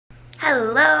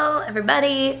Hello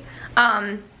everybody.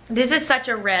 This is such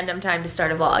a random time to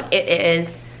start a vlog. It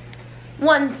is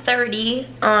 1:30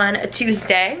 on a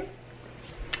Tuesday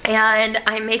and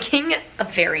I'm making a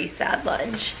very sad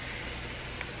lunch.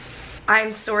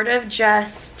 I'm sort of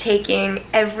just taking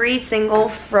every single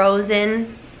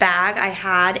frozen bag I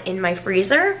had in my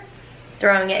freezer,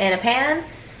 throwing it in a pan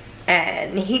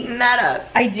and heating that up.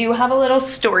 I do have a little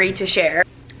story to share.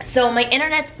 So my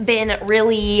internet's been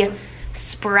really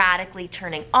sporadically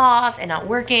turning off and not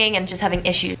working and just having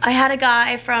issues. I had a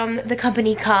guy from the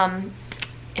company come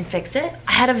and fix it.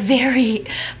 I had a very,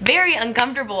 very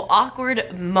uncomfortable,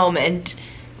 awkward moment.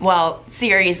 Well,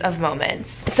 series of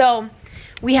moments. So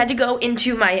we had to go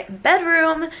into my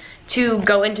bedroom to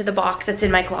go into the box that's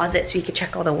in my closet so we could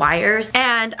check all the wires.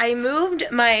 And I moved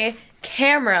my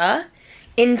camera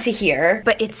into here,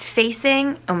 but it's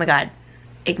facing, oh my God,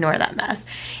 ignore that mess.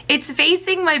 It's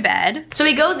facing my bed. So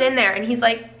he goes in there and he's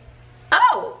like,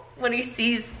 oh, when he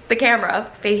sees the camera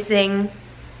facing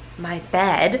my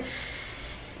bed.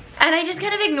 And I just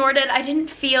kind of ignored it. I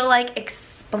didn't feel like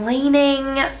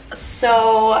explaining.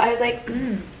 So I was like,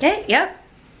 okay, yep.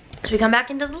 So we come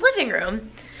back into the living room.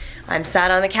 I'm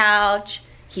sat on the couch.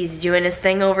 He's doing his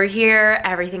thing over here.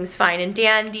 Everything's fine and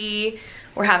dandy.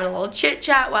 We're having a little chit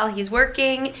chat while he's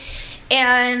working.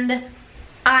 And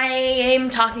I am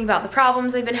talking about the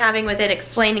problems I've been having with it,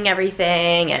 explaining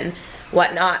everything and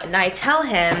whatnot. And I tell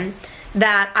him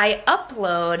that I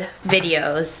upload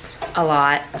videos a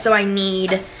lot. So I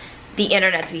need the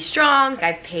internet to be strong.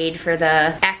 I've paid for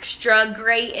the extra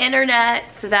great internet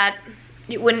so that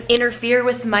it wouldn't interfere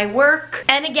with my work.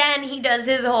 And again, he does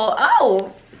his whole,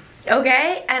 oh,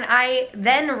 okay. And I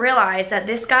then realized that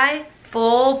this guy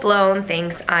full-blown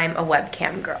thinks I'm a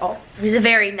webcam girl. He's a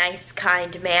very nice,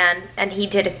 kind man, and he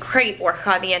did a great work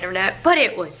on the internet, but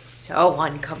it was so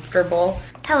uncomfortable.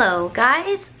 Hello,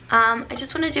 guys. I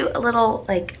just want to do a little,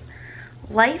 like,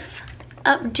 life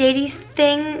updatey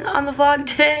thing on the vlog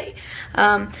today.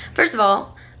 First of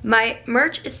all, my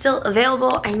merch is still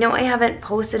available. I know I haven't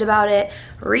posted about it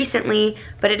recently,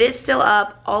 but it is still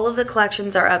up. All of the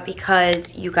collections are up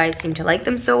because you guys seem to like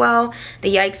them so well.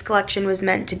 The Yikes collection was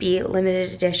meant to be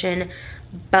limited edition,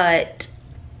 but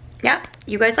yeah,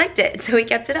 you guys liked it, so we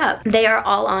kept it up. They are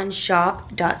all on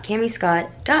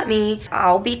shop.camiscott.me.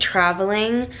 I'll be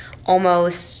traveling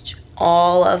almost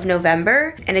all of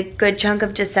November and a good chunk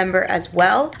of December as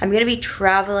well. I'm gonna be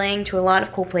traveling to a lot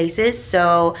of cool places,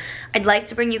 so I'd like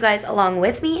to bring you guys along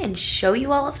with me and show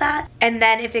you all of that. And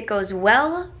then if it goes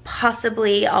well,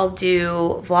 possibly I'll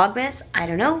do Vlogmas. I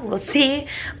don't know, we'll see.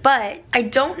 But I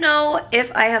don't know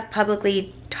if I have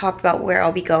publicly talked about where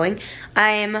I'll be going.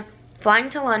 I'm flying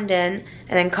to London,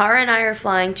 and then Cara and I are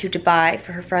flying to Dubai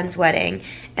for her friend's wedding,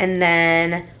 and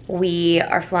then we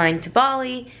are flying to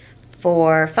Bali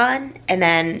for fun, and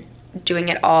then doing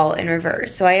it all in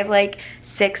reverse. So I have like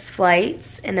 6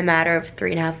 flights in the matter of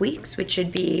 3.5 weeks, which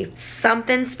should be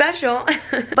something special.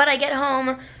 But I get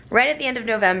home right at the end of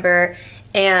November,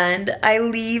 and I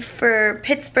leave for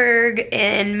Pittsburgh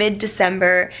in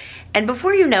mid-December, and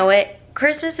before you know it,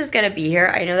 Christmas is gonna be here.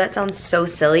 I know that sounds so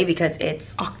silly because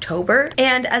it's October.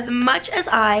 And as much as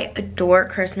I adore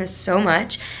Christmas so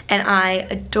much, and I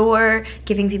adore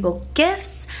giving people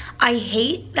gifts, I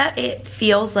hate that it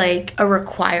feels like a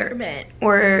requirement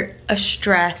or a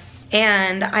stress.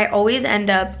 And I always end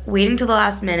up waiting till the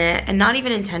last minute, and not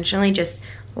even intentionally, just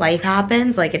life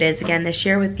happens like it is again this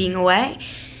year with being away.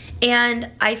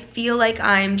 And I feel like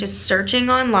I'm just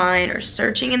searching online or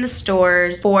searching in the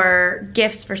stores for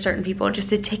gifts for certain people just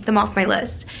to take them off my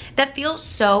list. That feels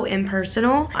so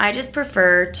impersonal. I just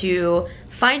prefer to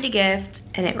find a gift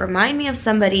and it remind me of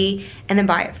somebody and then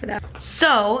buy it for them.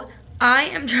 So I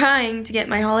am trying to get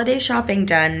my holiday shopping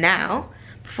done now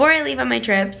before I leave on my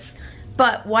trips.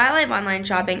 But while I'm online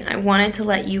shopping, I wanted to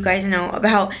let you guys know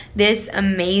about this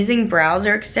amazing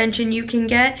browser extension you can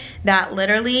get that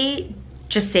literally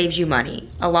just saves you money,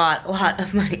 a lot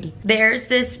of money. There's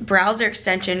this browser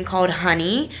extension called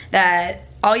Honey that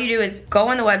all you do is go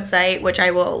on the website, which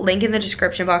I will link in the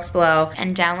description box below,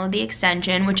 and download the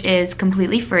extension, which is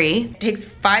completely free. It takes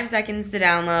 5 seconds to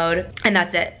download, and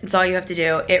that's it. That's all you have to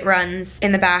do. It runs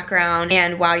in the background,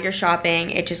 and while you're shopping,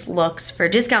 it just looks for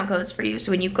discount codes for you. So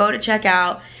when you go to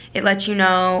checkout, it lets you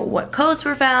know what codes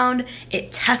were found.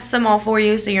 It tests them all for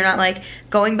you, so you're not like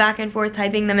going back and forth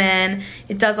typing them in.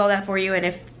 It does all that for you, and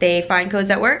if they find codes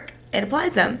that work, it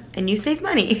applies them and you save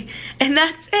money, and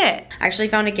that's it. I actually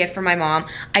found a gift for my mom.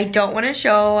 I don't want to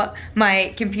show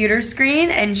my computer screen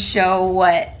and show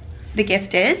what the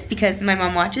gift is because my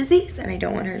mom watches these and I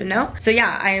don't want her to know. So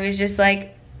yeah, I was just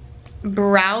like,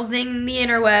 browsing the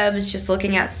interwebs, just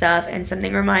looking at stuff, and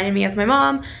something reminded me of my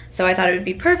mom, so I thought it would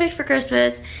be perfect for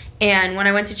Christmas. And when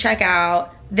I went to check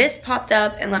out, this popped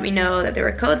up and let me know that there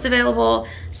were codes available,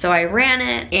 so I ran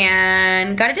it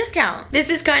and got a discount. This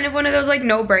is kind of one of those like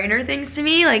no-brainer things to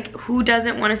me. Like, who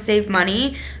doesn't want to save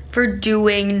money for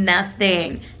doing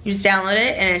nothing? You just download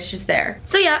it and it's just there.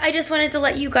 So yeah, I just wanted to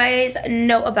let you guys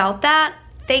know about that.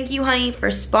 Thank you, honey, for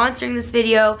sponsoring this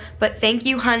video, but thank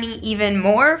you, honey, even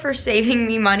more for saving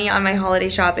me money on my holiday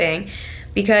shopping,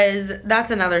 because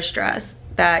that's another stress,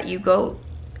 that you go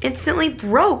instantly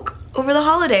broke over the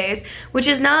holidays, which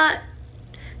is not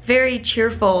very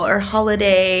cheerful or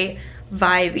holiday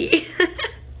vibey.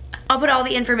 I'll put all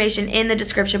the information in the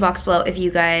description box below if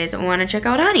you guys want to check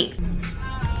out honey.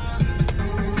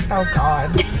 Oh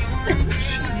God.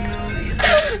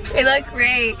 We look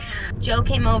great. Joe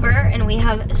came over and we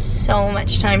have so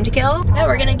much time to kill. Now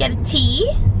we're gonna get a tea.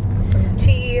 Some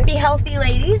tea. Be healthy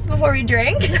ladies before we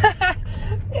drink.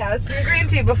 Yeah, some green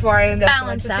tea before I end up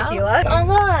Balance with out. tequila. Oh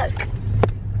look.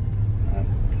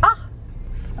 Ah,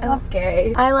 I love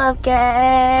gay. I love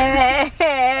gay.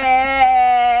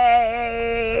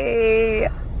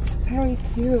 It's very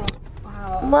cute.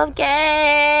 Wow. Love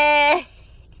gay.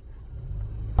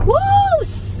 Woo,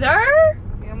 sir.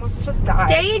 We almost just died.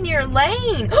 Stay in your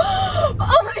lane. Oh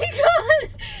my God.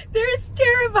 There's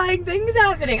terrifying things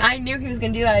happening. I knew he was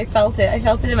gonna do that. I felt it. I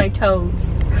felt it in my toes.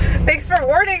 Thanks for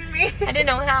warning me. I didn't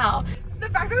know how. The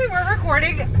fact that we weren't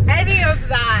recording any of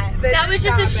that. That was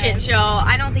just a shit show.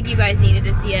 I don't think you guys needed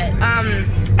to see it.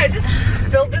 I just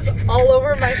spilled this all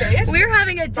over my face. We were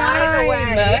having a By the time.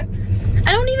 way.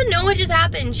 I don't even know what just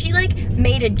happened. She like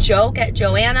made a joke at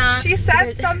Joanna. She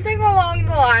said something along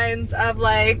the lines of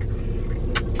like,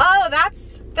 oh,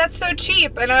 that's so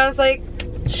cheap. And I was like,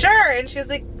 sure. And she was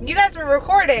like, you guys were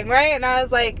recording, right? And I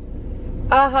was like,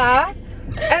 uh-huh.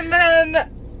 And then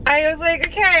I was like,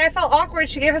 okay, I felt awkward.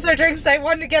 She gave us our drinks. I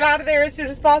wanted to get out of there as soon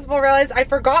as possible. Realized I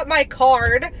forgot my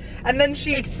card. And then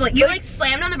she... you like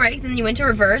slammed on the brakes and you went to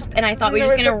reverse, and I thought we were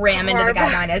just gonna ram into the guy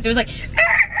behind us. It was like...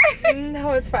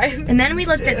 No, it's fine. And then we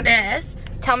looked at this.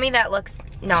 Tell me that looks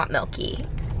not milky.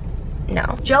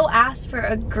 No. Joe asked for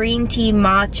a green tea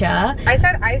matcha. I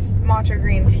said iced matcha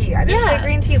green tea. I didn't say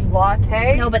green tea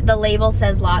latte. No, but the label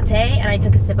says latte, and I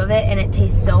took a sip of it, and it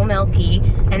tastes so milky.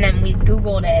 And then we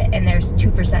Googled it, and there's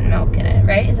 2% milk in it,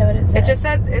 right? Is that what it said? It just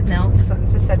said milk. It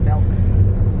just said milk.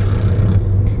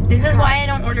 This is why I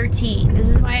don't order tea. This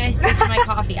is why I stick to my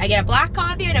coffee. I get a black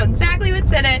coffee, I know exactly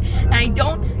what's in it, and I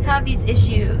don't have these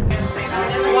issues.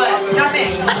 What?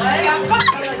 Nothing.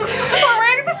 We're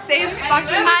wearing the same fucking...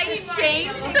 I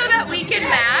changed so that we can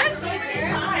match.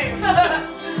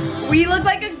 We look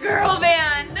like a girl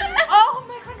band. Oh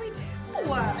my God, we do.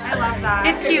 I love that.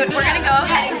 It's cute. We're gonna go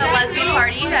ahead to the lesbian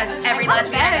party. That's every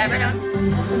lesbian I've ever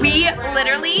known. We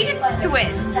literally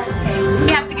twins.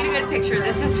 We have to get a good picture.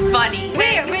 This is funny.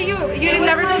 Wait, but you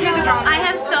never told me the drama. I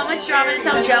have so much drama to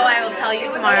tell Joe. I will tell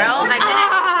you tomorrow.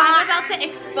 I'm about to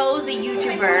expose a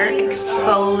YouTuber.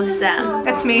 Expose them.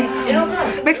 That's me.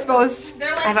 I'm exposed.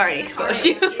 I've already exposed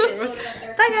you.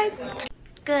 Bye guys.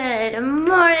 Good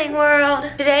morning, world.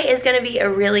 Today is gonna be a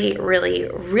really, really,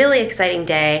 really exciting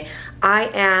day.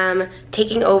 I am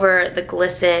taking over the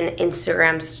Glisten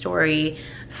Instagram story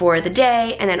for the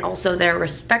day, and then also their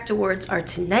Respect Awards are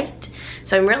tonight.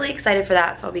 So I'm really excited for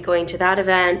that, so I'll be going to that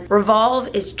event.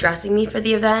 Revolve is dressing me for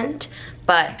the event,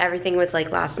 but everything was like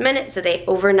last minute, so they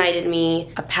overnighted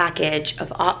me a package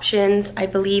of options, I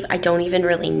believe. I don't even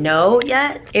really know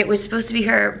yet. It was supposed to be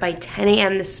here by 10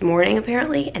 a.m. this morning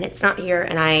apparently, and it's not here,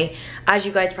 and I, as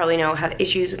you guys probably know, have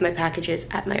issues with my packages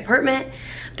at my apartment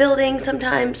building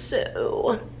sometimes,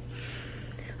 so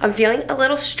I'm feeling a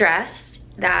little stressed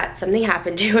that something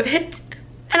happened to it,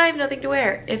 and I have nothing to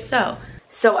wear, if so.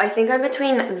 So I think I'm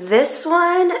between this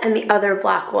one and the other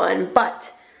black one,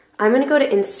 but I'm gonna go to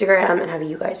Instagram and have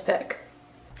you guys pick.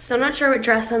 So I'm not sure what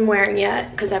dress I'm wearing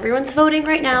yet because everyone's voting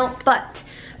right now, but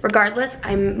regardless,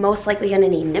 I'm most likely gonna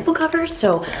need nipple covers,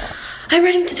 so I'm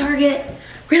running to Target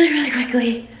really, really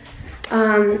quickly.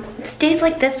 It's days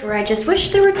like this where I just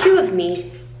wish there were two of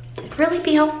me. It'd really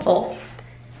be helpful.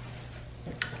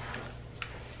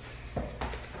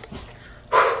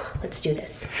 Let's do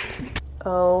this.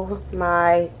 Oh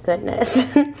my goodness.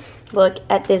 Look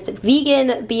at this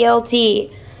vegan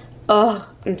BLT. Oh,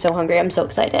 I'm so hungry. I'm so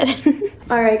excited.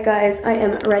 All right, guys, I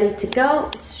am ready to go.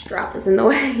 This strap is in the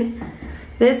way.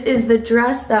 This is the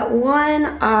dress that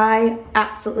won. I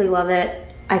absolutely love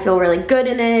it. I feel really good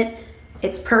in it.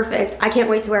 It's perfect. I can't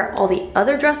wait to wear all the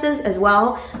other dresses as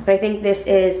well, but I think this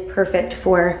is perfect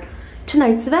for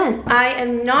tonight's event. I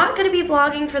am not gonna be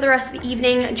vlogging for the rest of the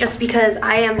evening just because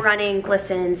I am running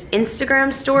Glisten's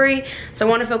Instagram story. So I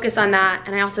wanna focus on that,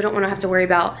 and I also don't wanna have to worry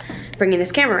about bringing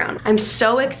this camera around. I'm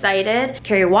so excited.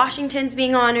 Kerry Washington's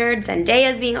being honored,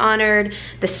 Zendaya's being honored,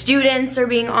 the students are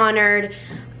being honored.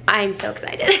 I'm so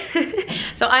excited.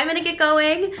 So I'm gonna get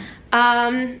going.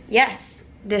 Yes,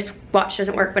 this watch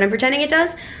doesn't work, but I'm pretending it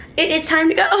does. It is time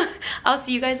to go. I'll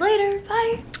see you guys later.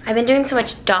 Bye. I've been doing so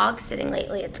much dog sitting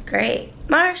lately. It's great.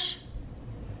 Marsh.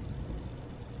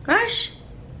 Marsh.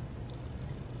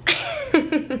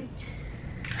 Hi.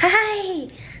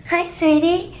 Hi,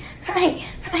 sweetie. Hi.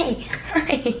 Hi.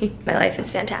 Hi. My life is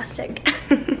fantastic.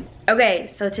 Okay,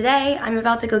 so today I'm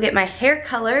about to go get my hair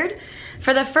colored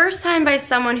for the first time by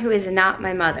someone who is not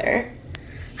my mother.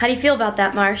 How do you feel about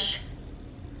that, Marsh?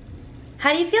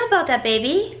 How do you feel about that,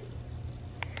 baby?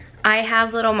 I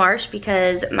have little Marsh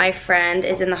because my friend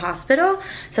is in the hospital.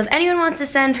 So if anyone wants to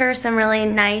send her some really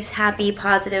nice, happy,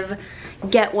 positive,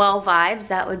 get well vibes,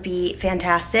 that would be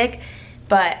fantastic.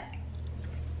 But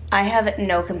I have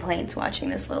no complaints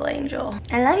watching this little angel.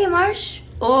 I love you, Marsh.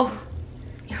 Oh,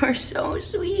 you're so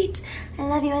sweet. I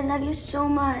love you so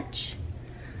much.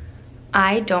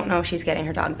 I don't know if she's getting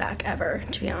her dog back ever,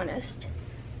 to be honest.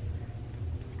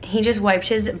 He just wiped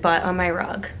his butt on my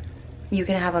rug. You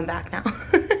can have him back now.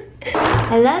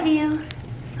 I love you.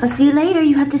 I'll see you later.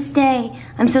 You have to stay.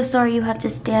 I'm so sorry you have to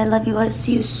stay. I love you. I'll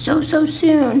see you so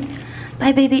soon.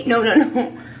 Bye, baby. No, no,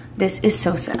 no. This is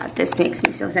so sad. This makes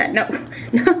me so sad. No,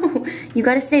 no. You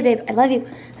gotta stay, babe. I love you.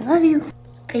 I love you.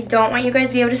 I don't want you guys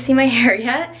to be able to see my hair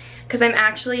yet because I'm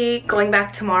actually going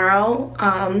back tomorrow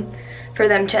for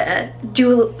them to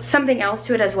do something else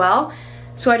to it as well.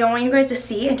 So I don't want you guys to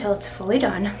see until it's fully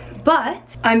done.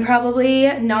 But I'm probably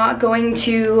not going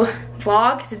to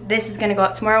vlog because this is gonna go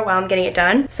up tomorrow while I'm getting it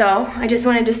done. So I just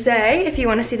wanted to say, if you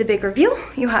wanna see the big reveal,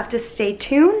 you have to stay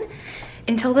tuned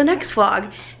until the next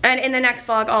vlog. And in the next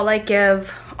vlog, I'll like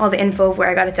give all the info of where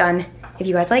I got it done. If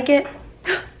you guys like it,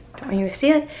 don't want you to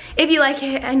see it. If you like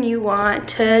it and you want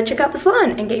to check out the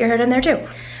salon and get your hair done there too.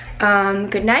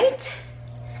 Good night.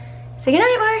 Say good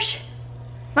night, Marsh.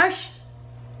 Marsh.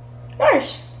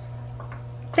 Marsh.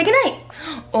 Say good night.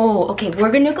 Oh, okay,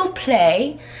 we're gonna go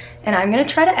play and I'm gonna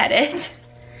try to edit.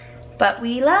 But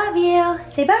we love you.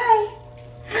 Say bye.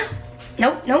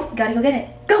 Nope, nope, gotta go get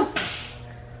it. Go.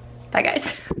 Bye,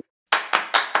 guys.